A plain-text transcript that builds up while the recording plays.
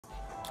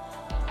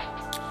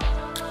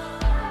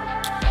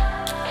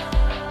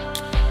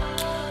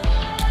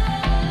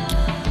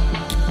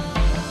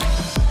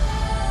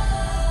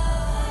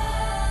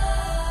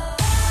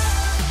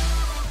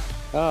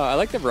I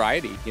like the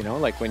variety, you know,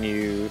 like when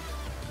you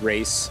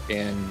race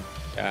in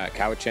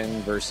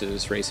Cowichan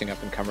versus racing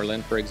up in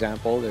Cumberland, for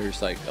example,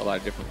 there's like a lot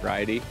of different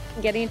variety.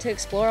 Getting to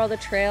explore all the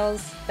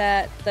trails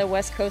that the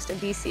west coast of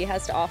BC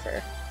has to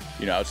offer.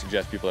 You know, I would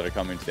suggest people that are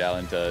coming to the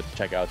island to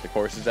check out the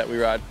courses that we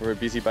ride for a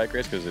BC bike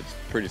race, because it's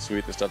pretty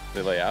sweet, the stuff that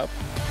they lay out.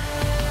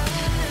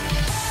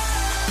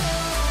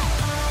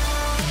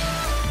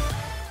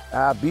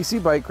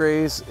 BC Bike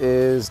Race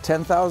is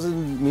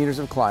 10,000 meters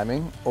of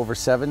climbing over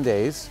 7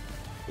 days.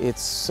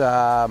 It's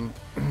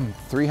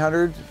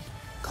 300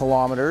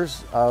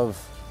 kilometers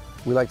of,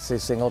 we like to say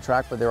single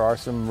track, but there are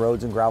some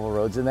roads and gravel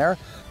roads in there.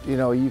 You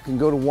know, you can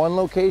go to one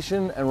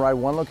location and ride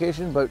one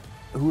location, but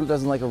who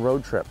doesn't like a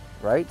road trip,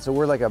 right? So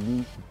we're like a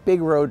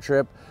big road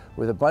trip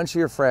with a bunch of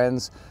your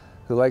friends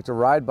who like to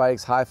ride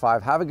bikes, high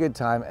five, have a good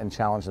time, and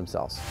challenge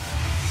themselves.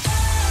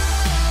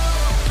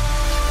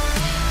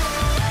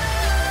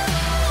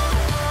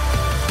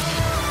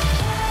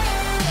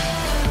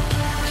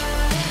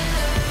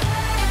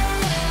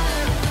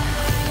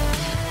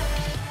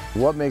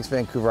 What makes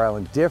Vancouver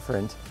Island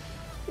different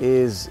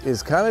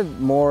is kind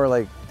of more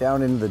like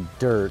down in the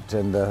dirt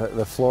and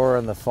the flora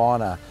and the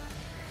fauna.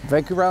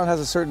 Vancouver Island has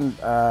a certain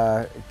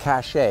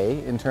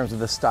cachet in terms of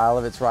the style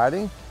of its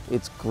riding.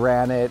 It's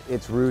granite,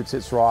 it's roots,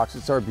 it's rocks,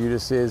 it's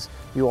arbutuses.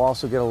 You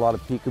also get a lot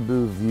of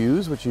peekaboo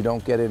views, which you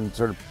don't get in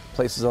sort of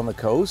places on the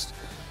coast.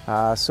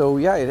 So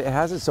yeah, it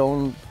has its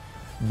own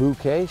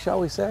bouquet,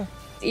 shall we say.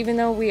 Even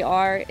though we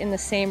are in the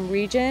same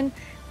region,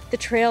 the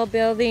trail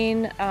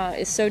building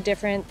is so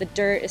different, the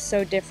dirt is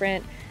so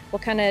different,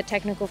 what kind of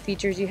technical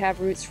features you have,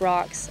 roots,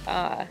 rocks,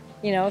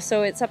 you know,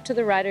 so it's up to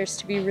the riders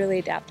to be really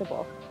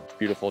adaptable.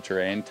 Beautiful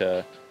terrain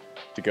to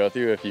go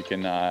through if you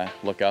can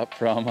look up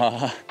from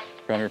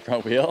your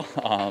front wheel,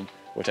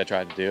 which I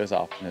try to do as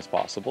often as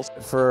possible.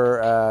 For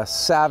a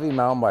savvy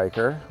mountain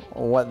biker,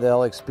 what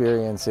they'll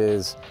experience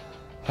is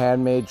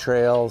handmade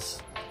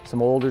trails,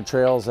 some older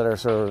trails that are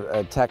sort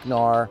of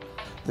Technar.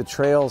 The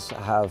trails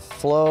have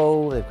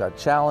flow, they've got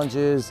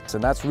challenges,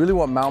 and that's really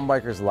what mountain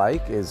bikers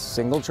like, is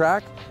single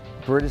track.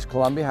 British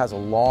Columbia has a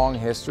long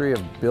history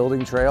of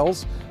building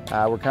trails.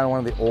 We're kind of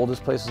one of the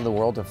oldest places in the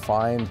world to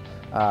find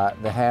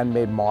the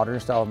handmade modern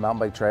style of mountain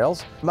bike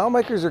trails.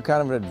 Mountain bikers are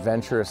kind of an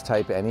adventurous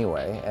type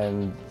anyway,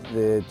 and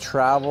the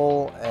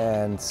travel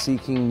and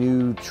seeking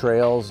new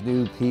trails,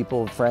 new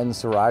people,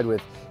 friends to ride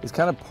with is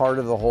kind of part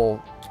of the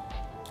whole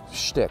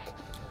shtick.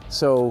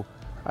 So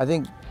I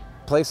think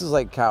places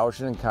like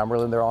Cowichan and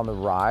Cumberland, they're on the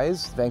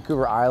rise.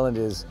 Vancouver Island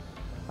is,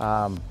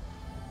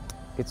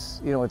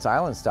 it's, you know, it's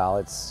island style.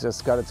 It's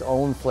just got its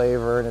own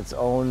flavor and its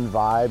own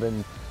vibe,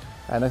 and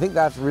I think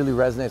that really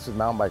resonates with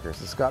mountain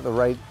bikers. It's got the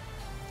right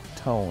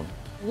tone.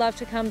 Love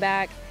to come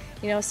back,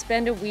 you know,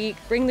 spend a week,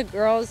 bring the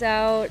girls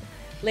out,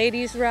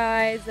 ladies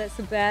rides, that's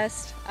the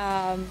best,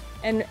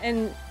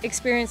 and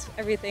experience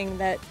everything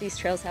that these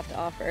trails have to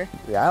offer.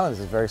 The island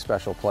is a very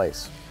special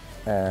place,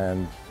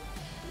 and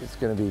it's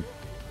going to be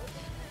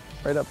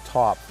right up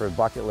top for a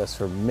bucket list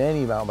for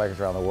many mountain bikers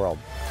around the world.